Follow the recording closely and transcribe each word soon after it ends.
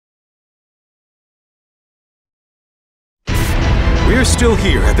We're still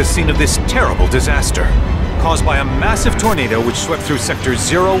here at the scene of this terrible disaster, caused by a massive tornado which swept through sectors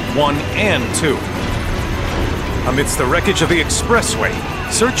 0, 1, and 2. Amidst the wreckage of the expressway,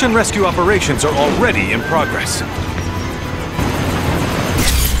 search and rescue operations are already in progress.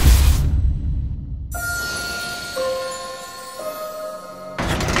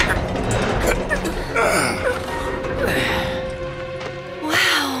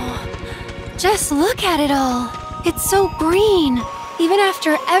 Just look at it all. It's so green. Even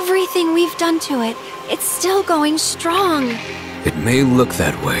after everything we've done to it, it's still going strong. It may look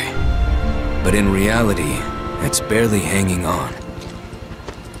that way, but in reality, it's barely hanging on.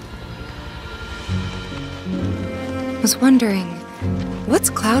 I was wondering,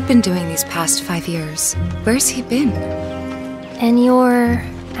 what's Cloud been doing these past 5 years? Where's he been? And you're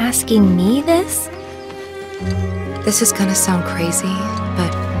asking me this? This is gonna sound crazy,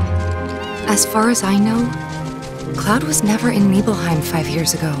 but as far as I know, Cloud was never in Nibelheim 5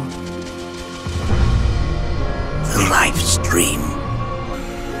 years ago. The life stream.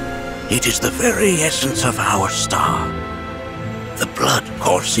 It is the very essence of our star. The blood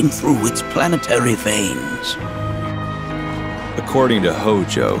coursing through its planetary veins. According to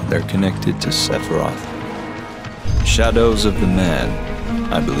Hojo, they're connected to Sephiroth. Shadows of the Man,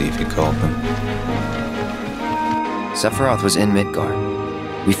 I believe he called them. Sephiroth was in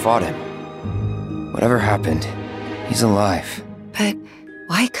Midgard. We fought him. Whatever happened, he's alive. But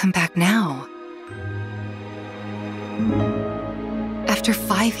why come back now? After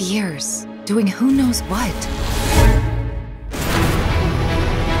 5 years, doing who knows what?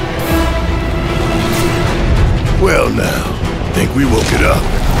 Well now, think we woke it up?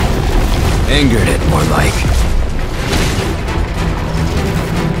 Angered it, more like.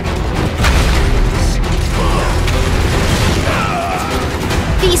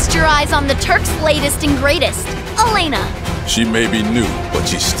 Feast your eyes on the Turk's latest and greatest, Elena. She may be new, but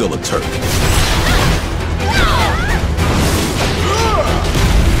she's still a Turk.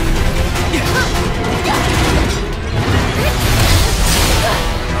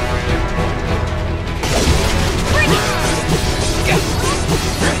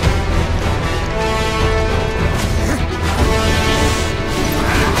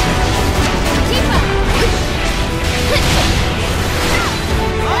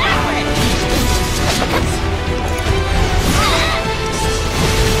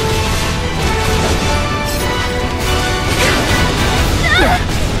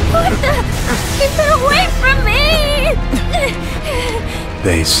 Keep her away from me!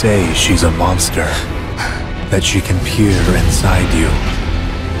 They say she's a monster, that she can peer inside you,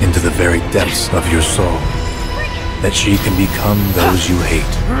 into the very depths of your soul, that she can become those you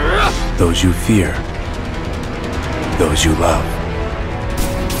hate, those you fear, those you love.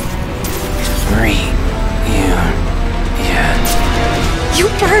 You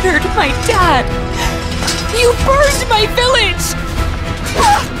murdered my dad! You burned my village!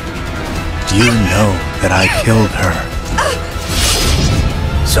 You know that I killed her.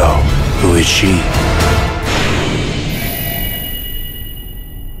 So, who is she?